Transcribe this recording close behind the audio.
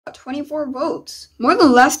Got 24 votes. More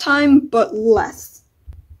than last time, but less.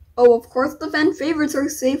 Oh, of course the fan favorites are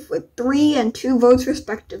safe with 3 and 2 votes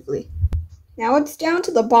respectively. Now it's down to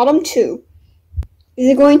the bottom 2. Is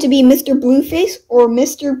it going to be Mr. Blueface or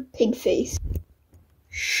Mr. Pigface?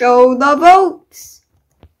 Show the votes!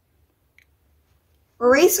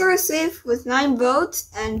 Eraser is safe with 9 votes,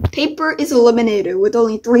 and Paper is eliminated with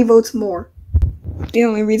only 3 votes more. The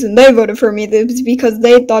only reason they voted for me is because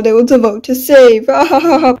they thought it was a vote to save.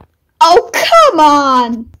 Oh, come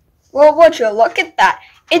on! Well, would you look at that?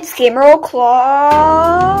 It's Gamer O'Clock!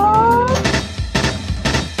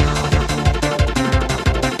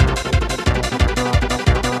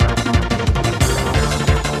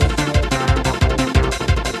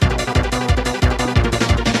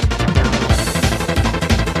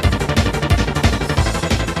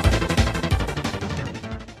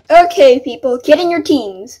 Okay, people, get in your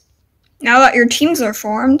teams. Now that your teams are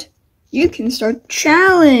formed, you can start the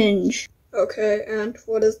challenge. Okay, and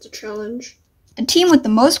what is the challenge? A team with the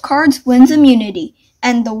most cards wins immunity,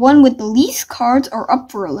 and the one with the least cards are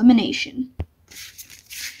up for elimination.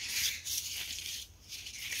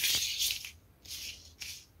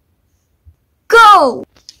 Go!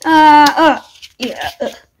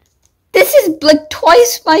 This is like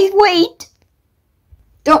twice my weight.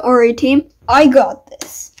 Don't worry, team. I got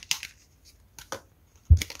this.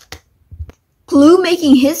 Blue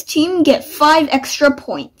making his team get 5 extra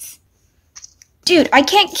points. Dude, I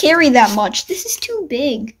can't carry that much. This is too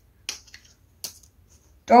big.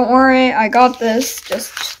 Don't worry, I got this.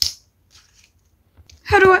 Just...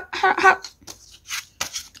 How?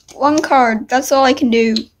 One card. That's all I can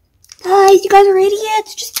do. Guys, you guys are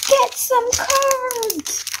idiots. Just get some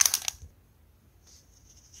cards.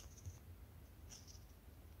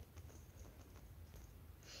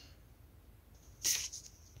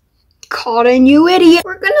 Colin, you idiot!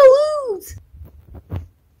 We're gonna lose!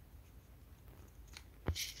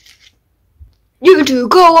 You two,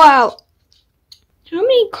 go out! How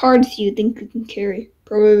many cards do you think you can carry?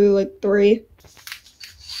 Probably like 3.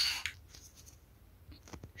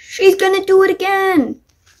 She's gonna do it again!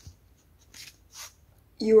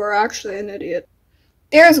 You are actually an idiot.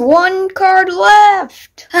 There's 1 card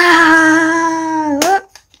left! Oh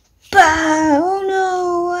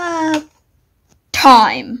no!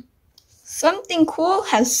 Time. Something Cool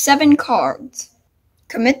has 7 cards.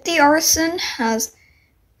 Commit the Arson has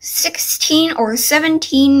 16 or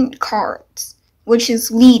 17 cards, which is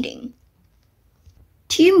leading.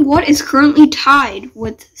 Team What is currently tied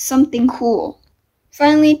with Something Cool.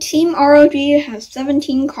 Finally, Team ROG has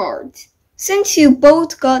 17 cards. Since you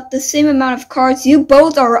both got the same amount of cards, you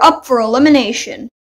both are up for elimination.